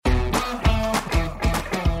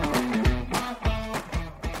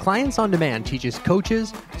Clients on Demand teaches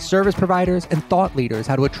coaches, service providers, and thought leaders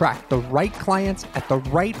how to attract the right clients at the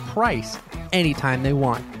right price anytime they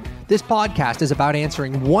want. This podcast is about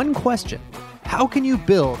answering one question. How can you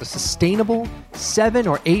build a sustainable 7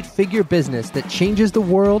 or 8-figure business that changes the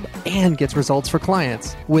world and gets results for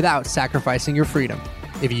clients without sacrificing your freedom?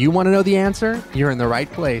 If you want to know the answer, you're in the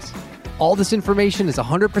right place. All this information is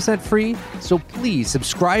 100% free, so please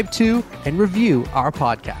subscribe to and review our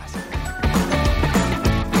podcast.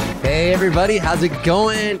 Hey everybody, how's it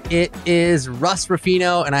going? It is Russ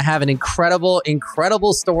Ruffino, and I have an incredible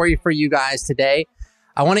story for you guys today.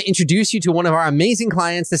 I want to introduce you to one of our amazing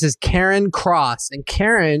clients. This is Karen Cross. And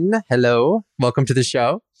Karen, hello, welcome to the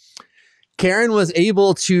show. Karen was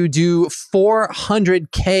able to do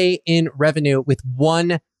 $400K in revenue with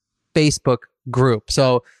one Facebook group.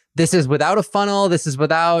 So this is without a funnel. This is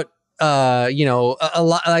without, a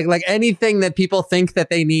lot like anything that people think that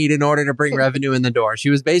they need in order to bring revenue in the door. She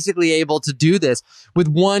was basically able to do this with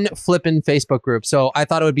one flippin' Facebook group. So I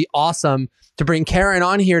thought it would be awesome to bring Karen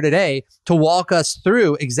on here today to walk us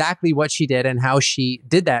through exactly what she did and how she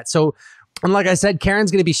did that. So, and like I said, Karen's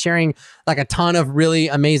going to be sharing like a ton of really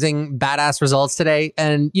amazing, badass results today.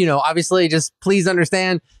 And, obviously just please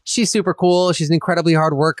understand she's super cool. She's an incredibly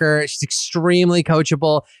hard worker. She's extremely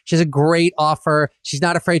coachable. She has a great offer. She's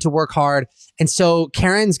not afraid to work hard. And so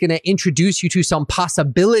Karen's going to introduce you to some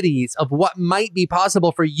possibilities of what might be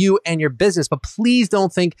possible for you and your business. But please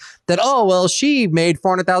don't think that, she made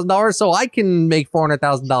 $400,000, so I can make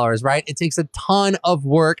 $400,000, right? It takes a ton of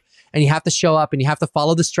work. And you have to show up and you have to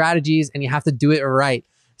follow the strategies and you have to do it right.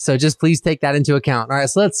 So just please take that into account. All right,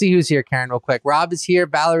 so let's see who's here, Karen, real quick. Rob is here.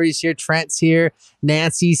 Valerie's here. Trent's here.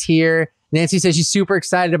 Nancy's here. Nancy says she's super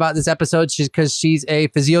excited about this episode because she's a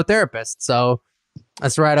physiotherapist. So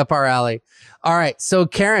that's right up our alley. All right, so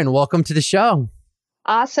Karen, welcome to the show.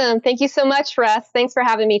 Awesome. Thank you so much, Russ. Thanks for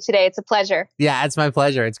having me today. It's a pleasure. Yeah, it's my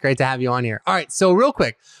pleasure. It's great to have you on here. All right, so real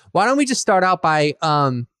quick, why don't we just start out by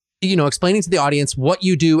explaining to the audience what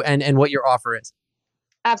you do and what your offer is.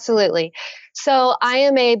 Absolutely. So I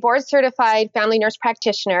am a board certified family nurse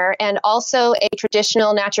practitioner and also a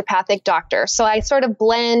traditional naturopathic doctor. So I sort of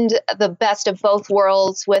blend the best of both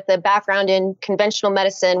worlds with a background in conventional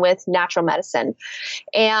medicine with natural medicine.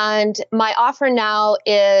 And my offer now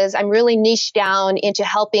is I'm really niched down into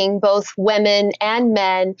helping both women and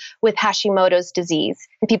men with Hashimoto's disease.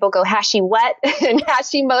 And people go, Hashi what? And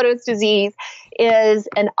Hashimoto's disease is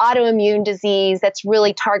an autoimmune disease that's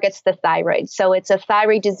really targets the thyroid. So it's a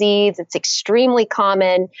thyroid disease. It's extremely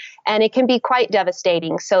common and it can be quite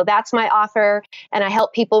devastating. So that's my offer. And I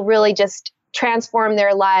help people really just transform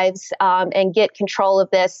their lives and get control of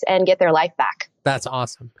this and get their life back. That's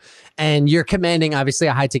awesome. And you're commanding obviously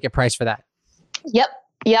a high ticket price for that. Yep.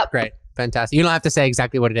 Great. Fantastic. You don't have to say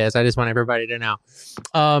exactly what it is. I just want everybody to know.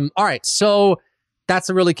 All right. So that's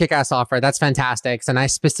a really kick-ass offer. That's fantastic. It's a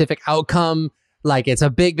nice specific outcome. Like it's a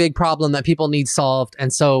big problem that people need solved.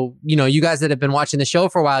 And so, you guys that have been watching the show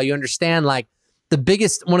for a while, you understand like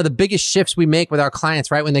one of the biggest shifts we make with our clients,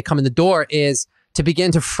 right? When they come in the door is to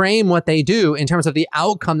begin to frame what they do in terms of the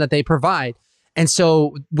outcome that they provide. And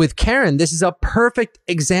so with Karen, this is a perfect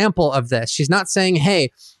example of this. She's not saying, hey,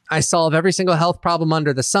 I solve every single health problem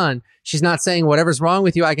under the sun. She's not saying whatever's wrong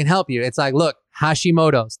with you, I can help you. It's like, look,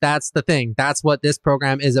 Hashimoto's, that's the thing. That's what this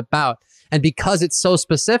program is about. And because it's so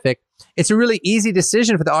specific, it's a really easy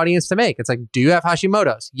decision for the audience to make. It's like, do you have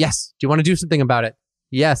Hashimoto's? Yes. Do you want to do something about it?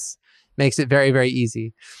 Yes. Makes it very, very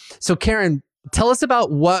easy. So Karen, tell us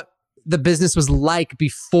about what the business was like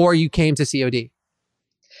before you came to COD.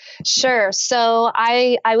 Sure. So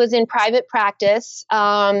I was in private practice,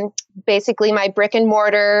 basically my brick and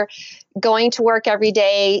mortar, going to work every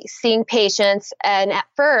day, seeing patients. And at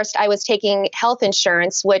first I was taking health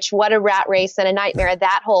insurance, which what a rat race and a nightmare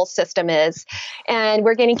that whole system is. And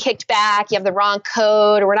we're getting kicked back. You have the wrong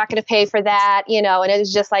code or we're not going to pay for that, and it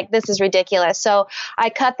was just like, this is ridiculous. So I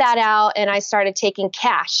cut that out and I started taking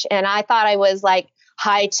cash and I thought I was like,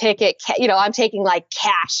 high ticket, I'm taking like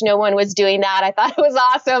cash. No one was doing that. I thought it was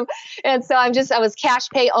awesome. And so I was cash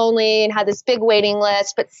pay only and had this big waiting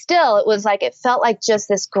list, but still it felt like just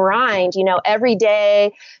this grind, every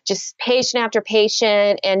day, just patient after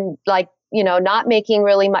patient and not making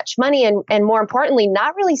really much money and more importantly,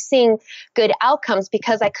 not really seeing good outcomes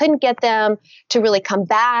because I couldn't get them to really come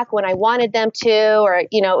back when I wanted them to, or, it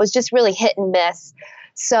was just really hit and miss.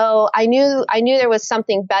 So I knew there was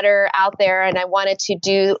something better out there and I wanted to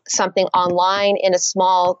do something online in a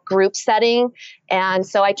small group setting. And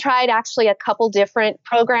so I tried actually a couple different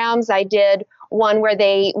programs. I did one where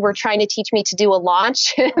they were trying to teach me to do a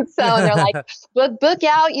launch. So they're like, book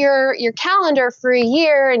out your calendar for a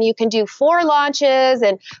year and you can do 4 launches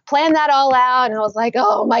and plan that all out. And I was like,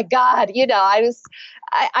 oh my God,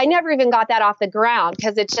 I never even got that off the ground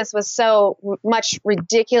because it just was so much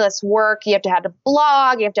ridiculous work. You have to have a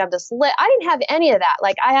blog. You have to have this I didn't have any of that.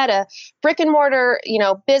 Like I had a brick and mortar,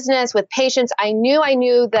 business with patients. I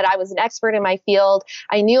knew that I was an expert in my field.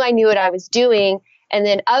 I knew what I was doing. And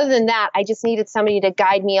then other than that, I just needed somebody to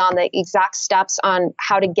guide me on the exact steps on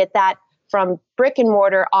how to get that from brick and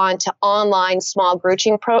mortar onto online small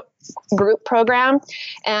group program.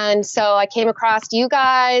 And so I came across you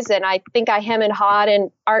guys, and I think I hem and hawed an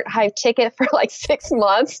Art Hive ticket for like 6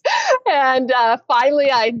 months. And finally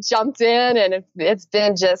I jumped in, and it's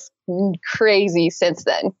been just crazy since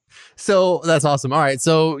then. So that's awesome. All right.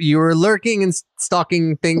 So you were lurking and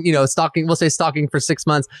stalking we'll say stalking for 6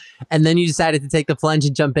 months. And then you decided to take the plunge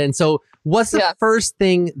and jump in. So what's the first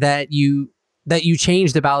thing that you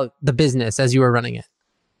changed about the business as you were running it?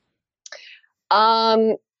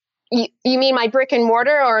 You mean my brick and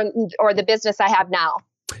mortar or the business I have now?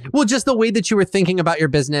 Well, just the way that you were thinking about your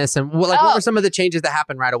business and what were some of the changes that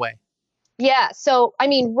happened right away? Yeah. So,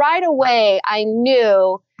 right away, I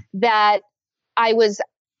knew that I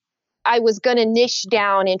was going to niche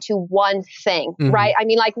down into one thing, right?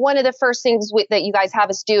 One of the first things that you guys have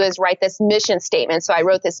us do is write this mission statement. So I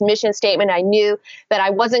wrote this mission statement. I knew that I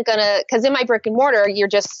wasn't going to, because in my brick and mortar, you're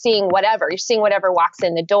just seeing whatever. You're seeing whatever walks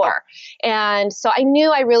in the door. And so I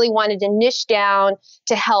knew I really wanted to niche down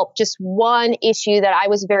to help just one issue that I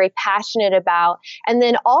was very passionate about. And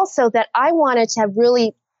then also that I wanted to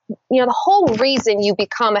really the whole reason you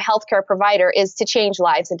become a healthcare provider is to change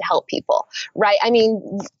lives and to help people, right?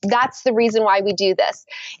 That's the reason why we do this.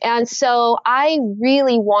 And so I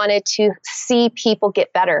really wanted to see people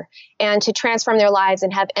get better and to transform their lives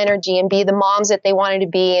and have energy and be the moms that they wanted to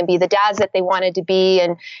be and be the dads that they wanted to be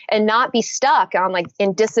and not be stuck on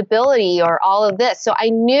in disability or all of this. So I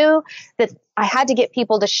knew that I had to get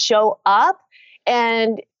people to show up.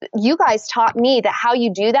 And you guys taught me that how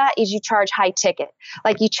you do that is you charge high ticket.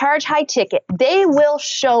 You charge high ticket, they will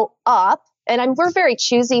show up. And we're very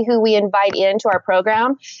choosy who we invite into our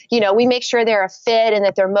program. We make sure they're a fit and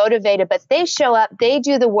that they're motivated, but they show up, they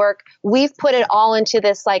do the work. We've put it all into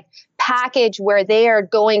this package where they are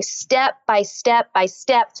going step by step by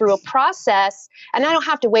step through a process. And I don't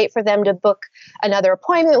have to wait for them to book another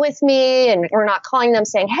appointment with me. And we're not calling them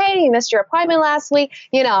saying, hey, you missed your appointment last week.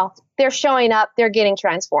 They're showing up, they're getting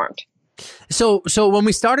transformed. So when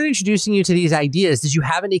we started introducing you to these ideas, did you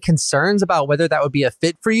have any concerns about whether that would be a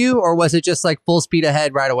fit for you, or was it just full speed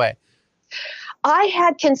ahead right away? I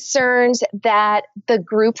had concerns that the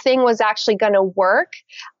group thing was actually going to work.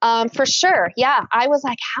 For sure. Yeah. I was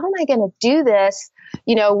like, how am I going to do this,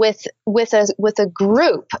 with a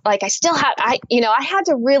group? I had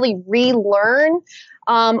to really relearn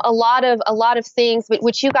a lot of things,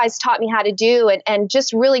 which you guys taught me how to do and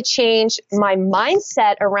just really change my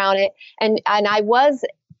mindset around it. And I was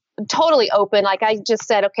totally open. I just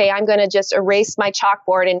said, okay, I'm going to just erase my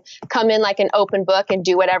chalkboard and come in like an open book and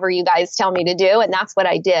do whatever you guys tell me to do. And that's what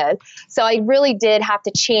I did. So I really did have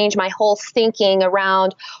to change my whole thinking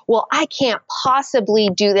around, well, I can't possibly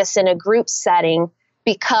do this in a group setting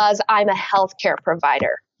because I'm a healthcare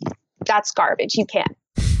provider. That's garbage. You can't.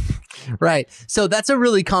 Right. So that's a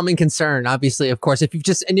really common concern, obviously, of course, if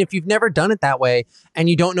you've never done it that way and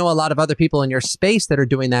you don't know a lot of other people in your space that are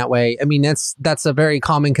doing that way. That's a very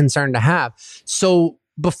common concern to have. So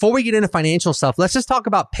before we get into financial stuff, let's just talk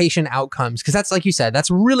about patient outcomes, because that's, like you said, that's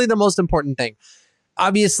really the most important thing.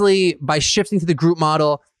 Obviously, by shifting to the group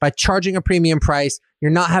model, by charging a premium price, you're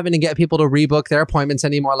not having to get people to rebook their appointments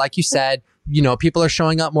anymore. Like you said, people are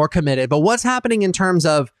showing up more committed. But what's happening in terms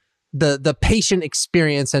of the patient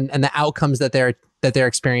experience and the outcomes that they're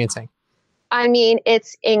experiencing?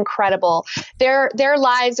 It's incredible. Their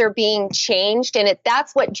lives are being changed, and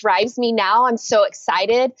that's what drives me now. I'm so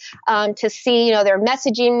excited to see, they're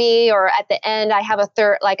messaging me, or at the end, I have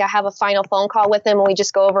a final phone call with them, and we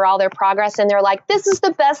just go over all their progress, and they're like, "This is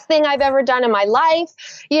the best thing I've ever done in my life."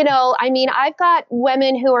 I've got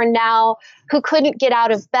women who couldn't get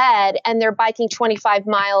out of bed, and they're biking 25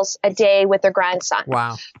 miles a day with their grandson.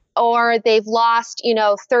 Wow. Or they've lost,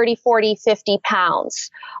 30, 40, 50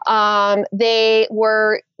 pounds. They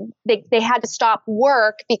had to stop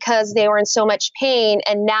work because they were in so much pain,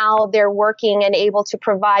 and now they're working and able to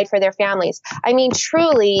provide for their families.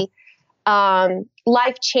 Truly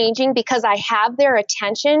life-changing, because I have their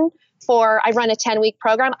attention I run a 10-week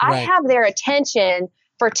program. Right. I have their attention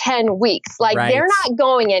for 10 weeks. Like Right. they're not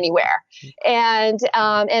going anywhere. And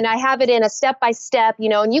I have it in a step-by-step,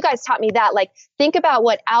 and you guys taught me that, like, think about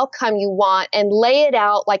what outcome you want and lay it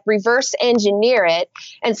out, like reverse engineer it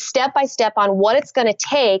and step-by-step on what it's going to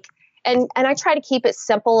take. And I try to keep it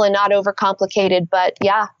simple and not overcomplicated, but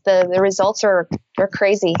yeah, the results they're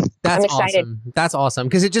crazy. I'm excited. Awesome. That's awesome.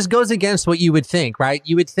 Because it just goes against what you would think, right?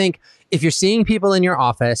 You would think if you're seeing people in your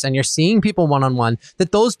office and you're seeing people one-on-one,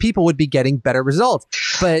 that those people would be getting better results.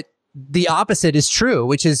 But the opposite is true,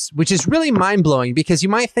 which is really mind-blowing, because you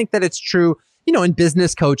might think that it's true, in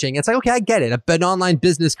business coaching. It's like, okay, I get it. An online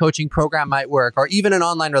business coaching program might work, or even an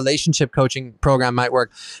online relationship coaching program might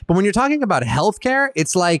work. But when you're talking about healthcare,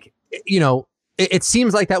 it's like, it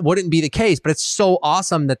seems like that wouldn't be the case, but it's so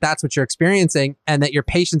awesome that that's what you're experiencing and that your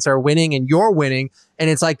patients are winning and you're winning. And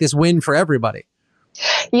it's like this win for everybody.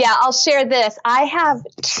 Yeah, I'll share this. I have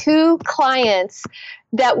 2 clients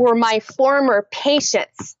that were my former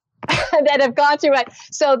patients that have gone through it.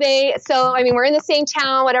 So we're in the same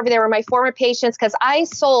town, whatever. They were my former patients, because I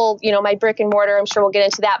sold, my brick and mortar. I'm sure we'll get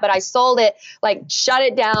into that, but I sold it, like shut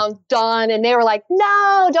it down, done. And they were like,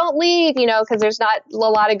 no, don't leave, because there's not a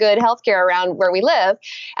lot of good healthcare around where we live.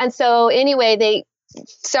 And so anyway, they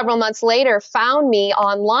several months later found me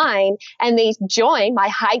online and they joined my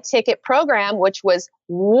high ticket program, which was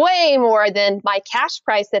way more than my cash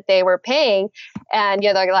price that they were paying. And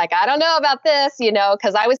they're like, I don't know about this,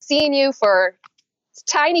 because I was seeing you for a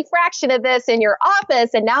tiny fraction of this in your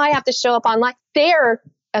office, and now I have to show up online. They're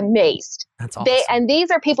amazed. That's awesome. And these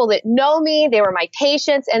are people that know me. They were my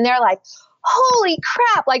patients, and they're like, holy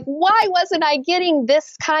crap, like, why wasn't I getting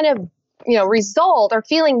this kind of result or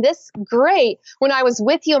feeling this great when I was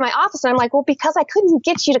with you in my office? And I'm like, well, because I couldn't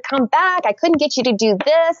get you to come back. I couldn't get you to do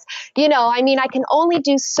this. I can only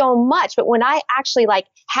do so much. But when I actually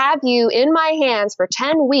have you in my hands for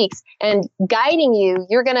 10 weeks and guiding you,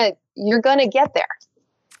 you're going to get there.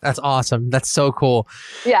 That's awesome. That's so cool.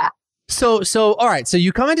 Yeah. So, all right. So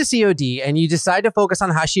you come into COD and you decide to focus on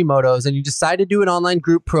Hashimoto's, and you decide to do an online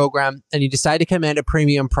group program, and you decide to command a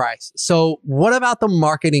premium price. So what about the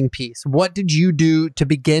marketing piece? What did you do to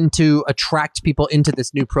begin to attract people into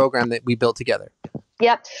this new program that we built together?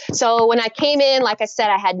 Yep. So when I came in, like I said,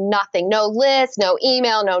 I had nothing, no list, no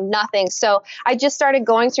email, no nothing. So I just started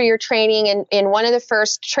going through your training. And in one of the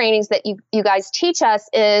first trainings that you guys teach us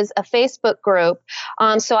is a Facebook group.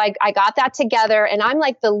 So I got that together, and I'm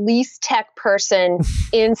like the least tech person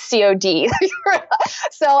in COD.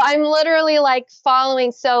 So I'm literally like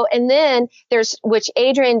following. So, and then which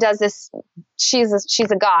Adrienne does this. She's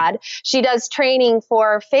a god. She does training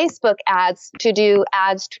for Facebook ads, to do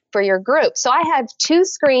ads for your group. So I have 2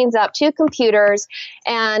 screens up, 2 computers,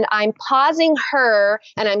 and I'm pausing her,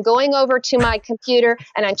 and I'm going over to my computer,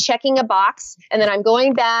 and I'm checking a box, and then I'm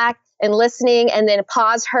going back and listening, and then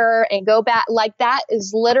pause her and go back. Like, that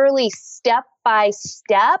is literally step by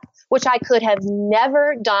step, which I could have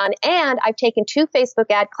never done. And I've taken 2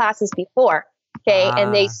 Facebook ad classes before. Okay.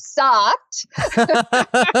 And they sucked.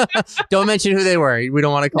 Don't mention who they were. We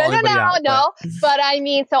don't want to call anybody out. No. But I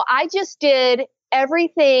mean, so I just did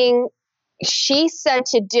everything she said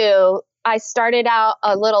to do. I started out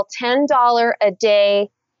a little $10 a day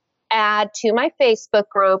ad to my Facebook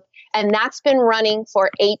group, and that's been running for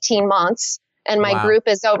 18 months. And my group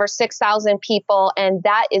is over 6,000 people. And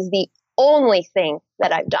that is the only thing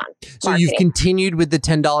that I've done. So marketing. You've continued with the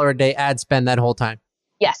 $10 a day ad spend that whole time?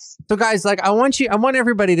 Yes. So guys, I want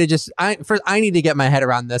everybody to I need to get my head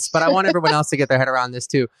around this, but I want everyone else to get their head around this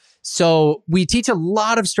too. So we teach a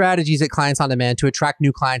lot of strategies at Clients on Demand to attract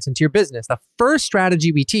new clients into your business. The first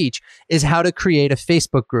strategy we teach is how to create a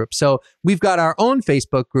Facebook group. So we've got our own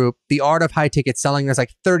Facebook group, The Art of High Ticket Selling. There's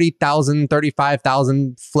like 30,000,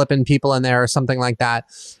 35,000 flipping people in there or something like that.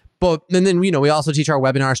 And then, we also teach our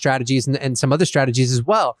webinar strategies and some other strategies as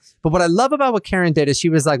well. But what I love about what Karen did is she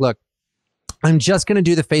was like, look, I'm just going to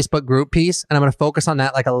do the Facebook group piece, and I'm going to focus on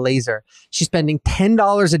that like a laser. She's spending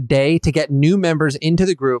 $10 a day to get new members into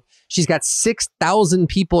the group. She's got 6,000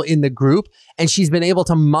 people in the group, and she's been able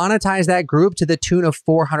to monetize that group to the tune of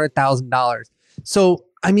 $400,000. So,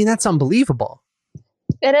 I mean, that's unbelievable.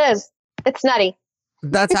 It is. It's nutty.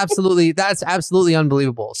 That's absolutely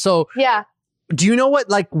unbelievable. So, yeah. Do you know what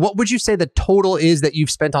would you say the total is that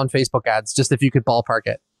you've spent on Facebook ads, just if you could ballpark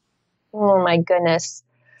it? Oh my goodness.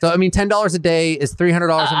 So, I mean, $10 a day is $300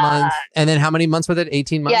 a month. And then how many months with it?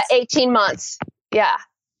 18 months? Yeah, 18 months. Yeah.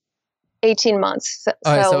 18 months.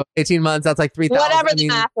 So 18 months, that's like 3,000. Whatever the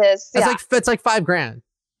math is. That's it's like $5,000.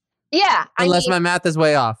 Yeah. Unless my math is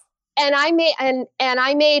way off. And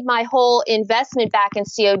I made my whole investment back in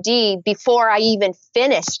COD before I even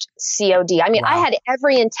finished COD. I mean, I had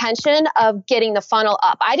every intention of getting the funnel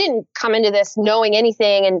up. I didn't come into this knowing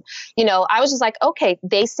anything. And, I was just like, okay,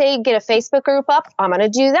 they say get a Facebook group up. I'm going to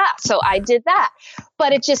do that. So I did that.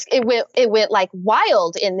 But it went like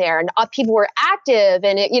wild in there, and people were active,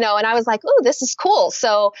 and and I was like, oh, this is cool.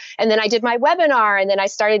 So, and then I did my webinar, and then I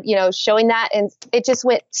started, showing that, and it just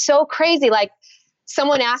went so crazy. Like,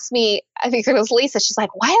 someone asked me, I think it was Lisa, she's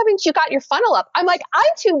like, why haven't you got your funnel up? I'm like, I'm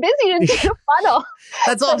too busy to do a funnel.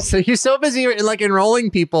 That's awesome. So you're so busy like enrolling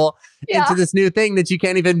people into this new thing that you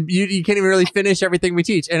can't even really finish everything we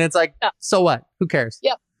teach. And it's like, so what? Who cares?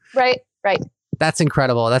 Yep. Right. That's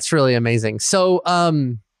incredible. That's really amazing. So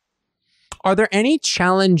are there any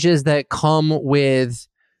challenges that come with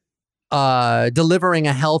delivering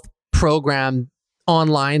a health program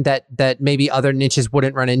online that maybe other niches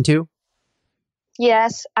wouldn't run into?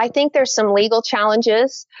 Yes, I think there's some legal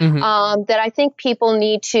challenges that I think people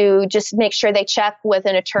need to just make sure they check with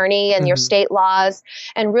an attorney and your state laws,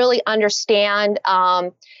 and really understand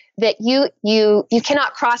that you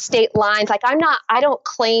cannot cross state lines. Like, I don't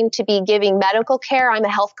claim to be giving medical care. I'm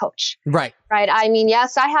a health coach. Right. I mean,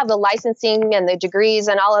 yes, I have the licensing and the degrees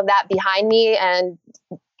and all of that behind me and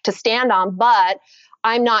to stand on, but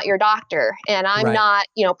I'm not your doctor, and I'm not,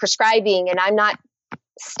 prescribing, and I'm not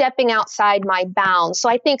stepping outside my bounds. So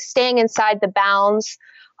I think staying inside the bounds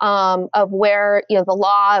of where the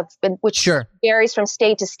law, which varies from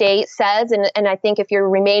state to state, says, and I think if you're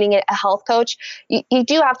remaining a health coach, you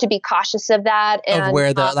do have to be cautious of that, and of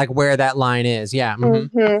where where that line is. Yeah.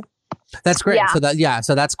 That's great. Yeah.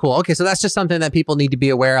 So that's cool. Okay. So that's just something that people need to be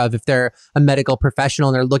aware of if they're a medical professional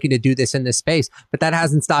and they're looking to do this in this space. But that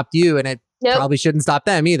hasn't stopped you, and it probably shouldn't stop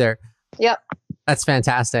them either. Yep. That's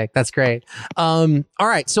fantastic. That's great. All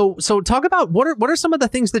right. So talk about what are some of the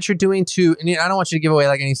things that you're doing to, and I don't want you to give away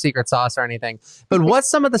like any secret sauce or anything, but what's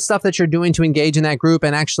some of the stuff that you're doing to engage in that group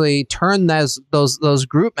and actually turn those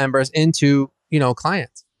group members into,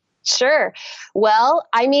 clients? Sure. Well,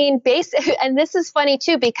 I mean, and this is funny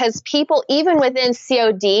too, because people, even within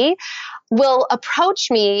COD, will approach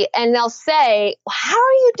me and they'll say, how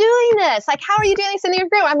are you doing this? Like, how are you doing this in your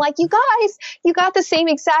group? I'm like, you guys, you got the same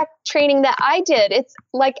exact training that I did. It's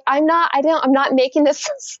like, I'm not making this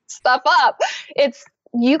stuff up. It's,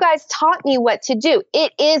 you guys taught me what to do.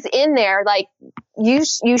 It is in there. Like, you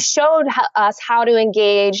showed us how to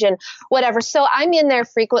engage and whatever. So I'm in there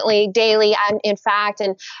frequently, daily. In fact,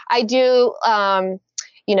 and I do,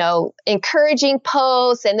 encouraging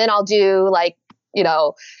posts, and then I'll do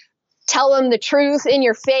tell them the truth in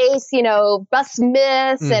your face, bust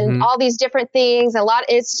myths and all these different things.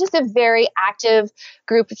 It's just a very active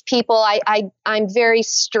group of people. I'm very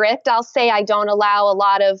strict. I'll say I don't allow a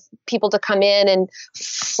lot of people to come in and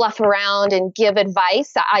fluff around and give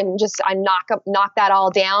advice. I knock that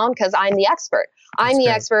all down because I'm the expert. I'm the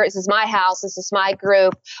expert. This is my house. This is my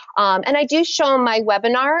group. And I do show them my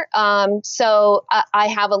webinar. So I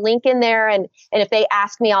have a link in there. And if they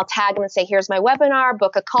ask me, I'll tag them and say, here's my webinar,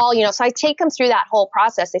 book a call. So I take them through that whole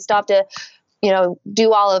process. They still have to,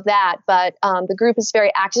 do all of that. But the group is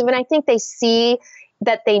very active. And I think they see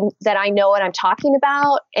that I know what I'm talking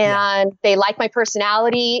about, and they like my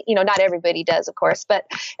personality. Not everybody does, of course, but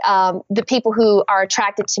the people who are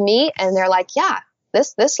attracted to me, and they're like, yeah,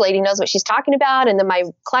 this lady knows what she's talking about. And then my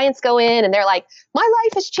clients go in and they're like, my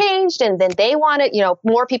life has changed. And then they want it,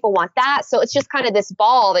 more people want that. So it's just kind of this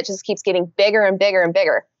ball that just keeps getting bigger and bigger and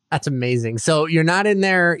bigger. That's amazing. So you're not in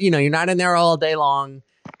there, you're not in there all day long.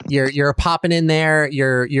 You're popping in there.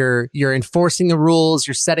 You're enforcing the rules.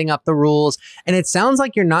 You're setting up the rules. And it sounds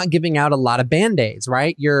like you're not giving out a lot of Band-Aids,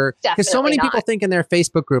 right? Because so many people think in their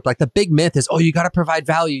Facebook group, like the big myth is, oh, you got to provide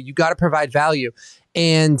value. You got to provide value.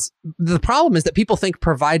 And the problem is that people think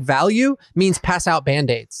provide value means pass out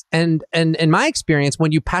Band-Aids. And in my experience,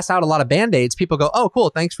 when you pass out a lot of Band-Aids, people go, oh, cool,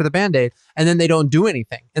 thanks for the Band-Aid. And then they don't do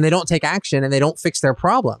anything, and they don't take action, and they don't fix their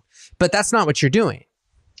problem. But that's not what you're doing.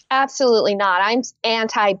 Absolutely not. I'm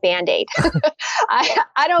anti-Band-Aid.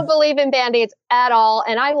 I don't believe in Band-Aids at all.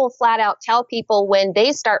 And I will flat out tell people when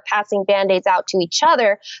they start passing Band-Aids out to each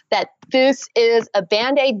other that this is a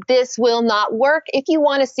Band-Aid. This will not work. If you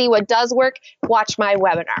want to see what does work, watch my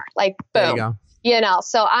webinar. Like, boom. There you go.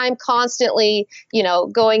 So I'm constantly,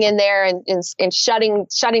 going in there and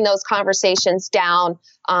shutting those conversations down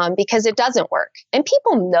because it doesn't work. And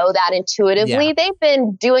people know that intuitively. Yeah. They've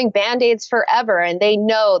been doing Band-Aids forever, and they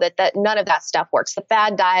know that none of that stuff works. The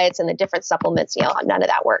fad diets and the different supplements, none of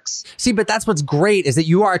that works. See, but that's what's great is that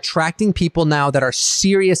you are attracting people now that are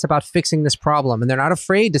serious about fixing this problem, and they're not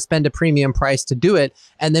afraid to spend a premium price to do it.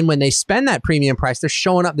 And then when they spend that premium price, they're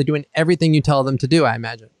showing up, they're doing everything you tell them to do, I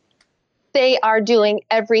imagine. They are doing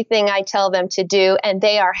everything I tell them to do, and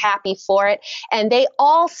they are happy for it. And they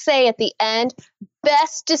all say at the end,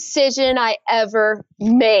 best decision I ever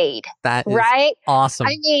made. That is right? Awesome.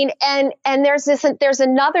 I mean, and there's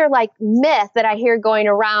another like myth that I hear going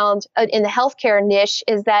around in the healthcare niche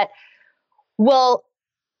is that, well,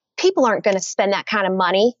 people aren't going to spend that kind of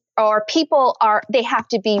money, or they have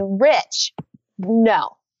to be rich.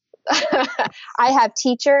 No. I have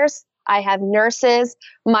teachers. I have nurses.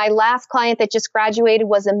 My last client that just graduated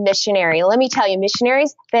was a missionary. Let me tell you,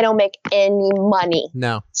 missionaries, they don't make any money.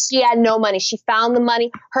 No. She had no money. She found the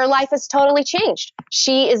money. Her life has totally changed.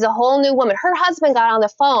 She is a whole new woman. Her husband got on the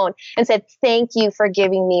phone and said, "Thank you for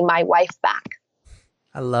giving me my wife back."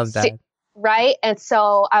 I love that. Right? And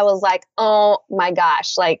so I was like, oh my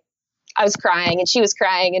gosh, like I was crying and she was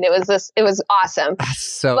crying, and it was awesome. That's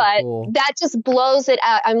so cool. That just blows it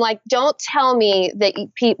out. I'm like, don't tell me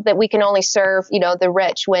that we can only serve, the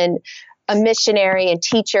rich, when a missionary and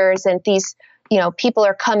teachers and these, people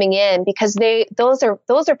are coming in, because those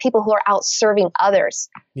are people who are out serving others.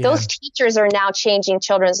 Yeah. Those teachers are now changing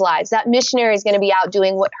children's lives. That missionary is going to be out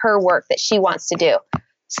doing her work that she wants to do.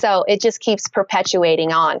 So it just keeps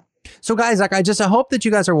perpetuating on. So guys, like I hope that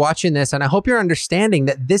you guys are watching this, and I hope you're understanding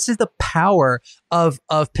that this is the power of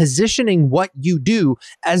positioning what you do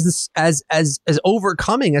as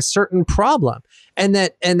overcoming a certain problem. And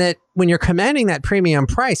that when you're commanding that premium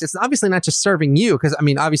price, it's obviously not just serving you, because I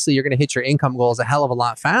mean, obviously you're going to hit your income goals a hell of a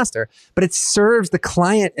lot faster, but it serves the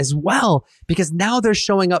client as well, because now they're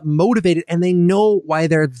showing up motivated and they know why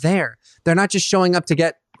they're there. They're not just showing up to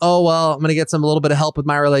get, oh, well, I'm going to get a little bit of help with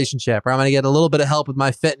my relationship, or I'm going to get a little bit of help with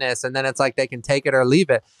my fitness. And then it's like they can take it or leave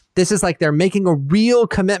it. This is like they're making a real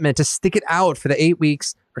commitment to stick it out for the 8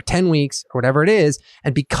 weeks or 10 weeks or whatever it is.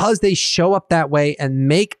 And because they show up that way and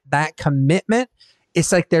make that commitment,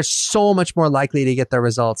 it's like they're so much more likely to get their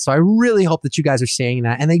results. So I really hope that you guys are seeing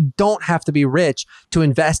that. And they don't have to be rich to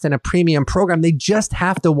invest in a premium program. They just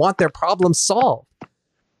have to want their problem solved.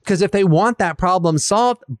 Because if they want that problem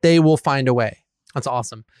solved, they will find a way. That's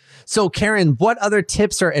awesome. So Karen, what other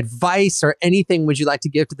tips or advice or anything would you like to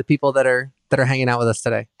give to the people that are hanging out with us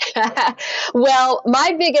today? Well,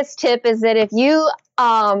 my biggest tip is that if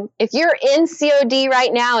you're in COD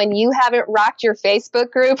right now and you haven't rocked your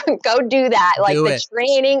Facebook group, go do that. Like the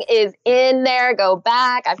training is in there. Go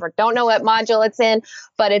back. I don't know what module it's in,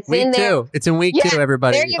 but it's in there. Week 2. It's in week 2,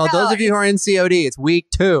 everybody. Those of you who are in COD, it's week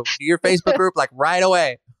 2. Do your Facebook group like right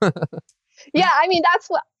away. Yeah, I mean,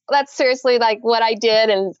 that's seriously like what I did.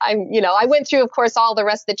 And I went through, of course, all the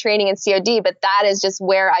rest of the training in COD, but that is just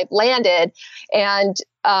where I've landed and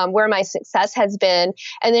where my success has been.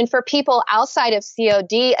 And then for people outside of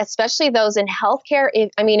COD, especially those in healthcare,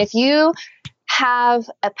 if you have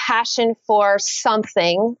a passion for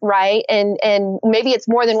something, right? And maybe it's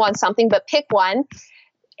more than one something, but pick one.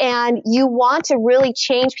 And you want to really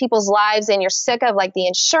change people's lives, and you're sick of like the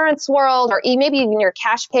insurance world, or maybe even your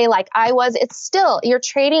cash pay like I was, it's still, you're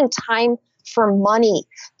trading time for money.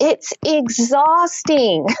 It's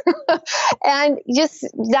exhausting. And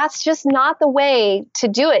that's just not the way to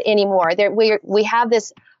do it anymore. We have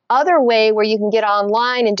this other way where you can get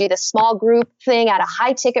online and do the small group thing at a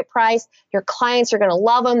high ticket price. Your clients are going to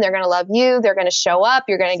love them. They're going to love you. They're going to show up.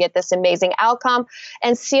 You're going to get this amazing outcome.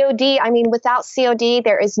 And COD, without COD,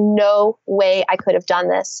 there is no way I could have done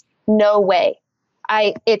this. No way.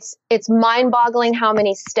 It's mind-boggling how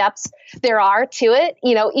many steps there are to it.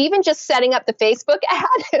 Even just setting up the Facebook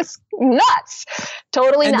ad is nuts.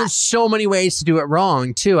 Totally nuts. And there's so many ways to do it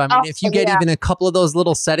wrong too. If you get even a couple of those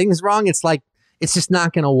little settings wrong, it's like, it's just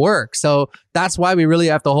not going to work. So that's why we really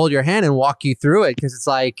have to hold your hand and walk you through it. Because it's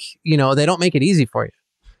like, they don't make it easy for you.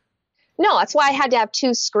 No, that's why I had to have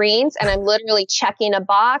 2 screens, and I'm literally checking a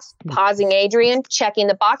box, pausing Adrian, checking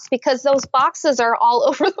the box, because those boxes are all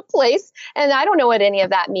over the place. And I don't know what any of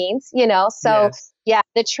that means, So yes. Yeah,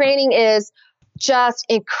 the training is just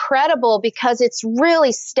incredible because it's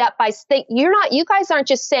really step by step. You guys aren't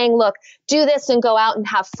just saying, look, do this and go out and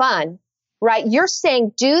have fun. Right? You're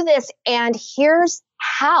saying, do this, and here's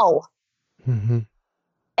how. Mm-hmm.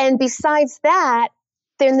 And besides that,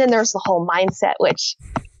 then there's the whole mindset, which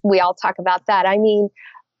we all talk about that.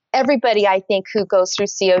 everybody, I think, who goes through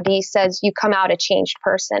COD says you come out a changed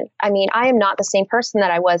person. I mean, I am not the same person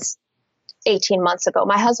that I was 18 months ago.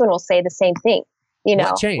 My husband will say the same thing.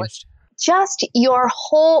 What changed? Just your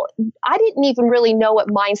whole, I didn't even really know what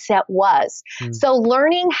mindset was. So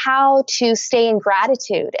learning how to stay in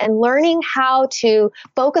gratitude and learning how to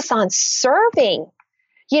focus on serving,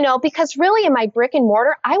 because really in my brick and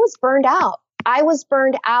mortar, I was burned out. I was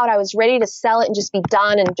ready to sell it and just be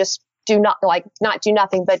done and just not do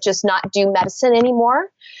nothing, but just not do medicine anymore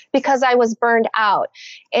because I was burned out.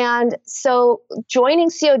 And so joining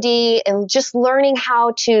COD and just learning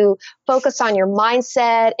how to focus on your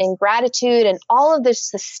mindset and gratitude and all of the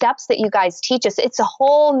steps that you guys teach us, it's an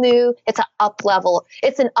up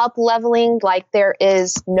leveling like there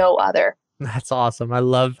is no other. That's awesome. I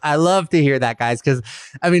love to hear that, guys. Cause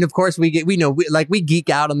I mean, of course we geek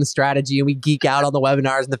out on the strategy and we geek out on the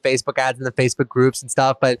webinars and the Facebook ads and the Facebook groups and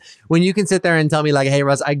stuff. But when you can sit there and tell me like, hey,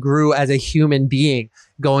 Russ, I grew as a human being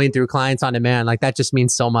going through Clients on Demand, like that just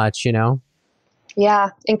means so much, Yeah,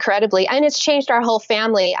 incredibly. And it's changed our whole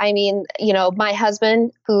family. I mean, my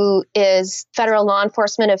husband, who is federal law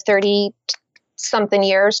enforcement of 30 something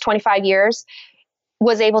years, 25 years,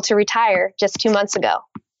 was able to retire just 2 months ago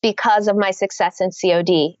because of my success in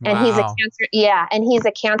COD. And Wow. he's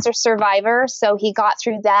a cancer survivor. So he got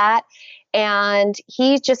through that and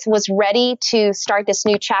he just was ready to start this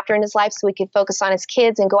new chapter in his life so he could focus on his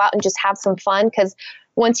kids and go out and just have some fun. Because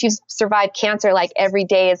once you've survived cancer, like every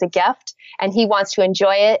day is a gift and he wants to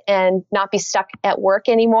enjoy it and not be stuck at work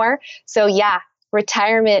anymore. So yeah,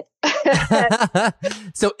 retirement.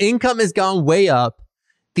 So income has gone way up.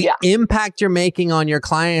 The impact you're making on your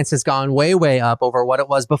clients has gone way, way up over what it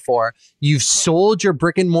was before. You've sold your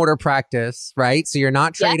brick and mortar practice, right? So you're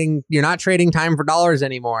not trading time for dollars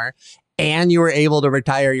anymore. And you were able to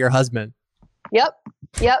retire your husband. Yep.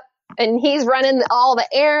 And he's running all the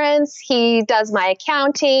errands. He does my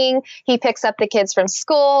accounting. He picks up the kids from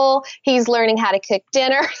school. He's learning how to cook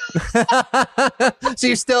dinner. So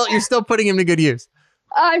you're still putting him to good use.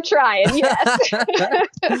 I'm trying, yes.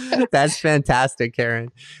 That's fantastic,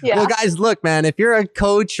 Karen. Yeah. Well, guys, look, man, if you're a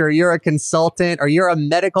coach or you're a consultant or you're a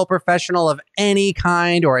medical professional of any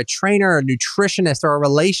kind or a trainer or a nutritionist or a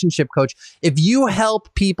relationship coach, if you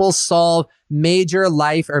help people solve major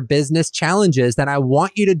life or business challenges, then I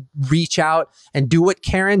want you to reach out and do what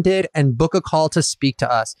Karen did and book a call to speak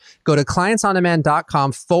to us. Go to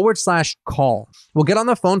clientsondemand.com/call. We'll get on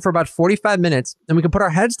the phone for about 45 minutes and we can put our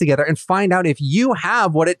heads together and find out if you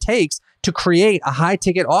have what it takes to create a high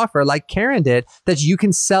ticket offer like Karen did that you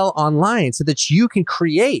can sell online so that you can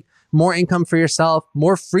create more income for yourself,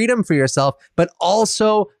 more freedom for yourself, but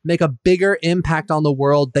also make a bigger impact on the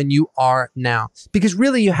world than you are now. Because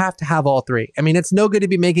really you have to have all three. I mean, it's no good to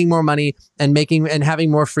be making more money and having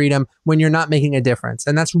more freedom when you're not making a difference.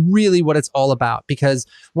 And that's really what it's all about. Because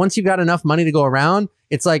once you've got enough money to go around,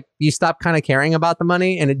 it's like you stop kind of caring about the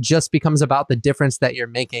money and it just becomes about the difference that you're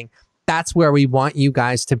making. That's where we want you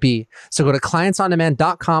guys to be. So go to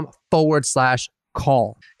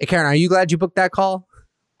clientsondemand.com/call. Hey, Karen, are you glad you booked that call?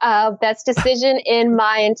 Best decision in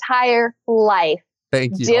my entire life.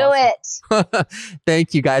 Thank you. Do it.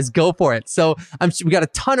 Thank you, guys. Go for it. So we got a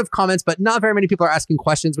ton of comments, but not very many people are asking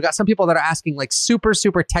questions. We got some people that are asking like super,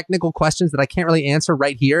 super technical questions that I can't really answer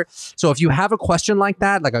right here. So if you have a question like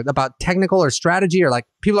that, like about technical or strategy, or like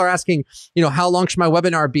people are asking, how long should my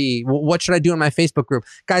webinar be? What should I do in my Facebook group?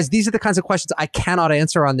 Guys, these are the kinds of questions I cannot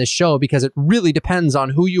answer on this show because it really depends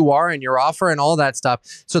on who you are and your offer and all that stuff.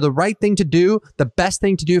 So the right thing to do, the best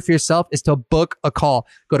thing to do for yourself is to book a call.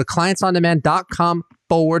 Go to clientsondemand.com/call.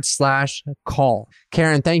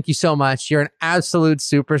 Karen, thank you so much. You're an absolute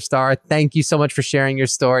superstar. Thank you so much for sharing your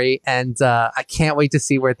story. And I can't wait to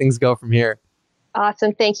see where things go from here.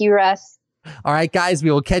 Awesome. Thank you, Russ. All right, guys,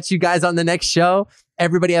 we will catch you guys on the next show.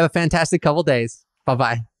 Everybody have a fantastic couple days.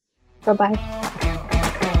 Bye-bye. Bye-bye.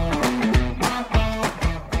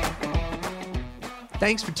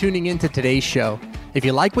 Thanks for tuning in to today's show. If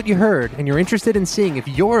you like what you heard and you're interested in seeing if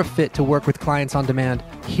you're a fit to work with Clients on Demand,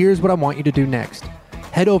 here's what I want you to do next.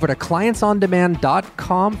 Head over to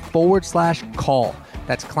clientsondemand.com/call.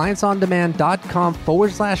 That's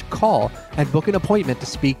clientsondemand.com/call and book an appointment to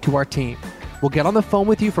speak to our team. We'll get on the phone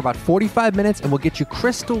with you for about 45 minutes and we'll get you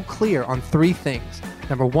crystal clear on 3 things.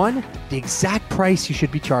 Number 1, the exact price you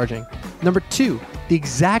should be charging. Number 2, the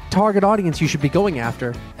exact target audience you should be going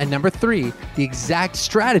after. And number 3, the exact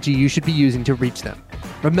strategy you should be using to reach them.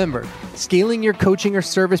 Remember, scaling your coaching or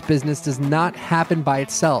service business does not happen by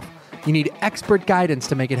itself. You need expert guidance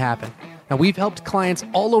to make it happen. Now, we've helped clients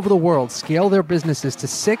all over the world scale their businesses to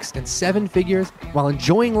 6 and 7 figures while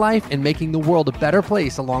enjoying life and making the world a better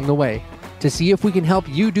place along the way. To see if we can help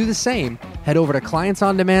you do the same, head over to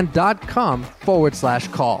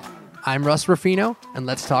clientsondemand.com/call. I'm Russ Ruffino, and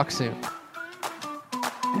let's talk soon.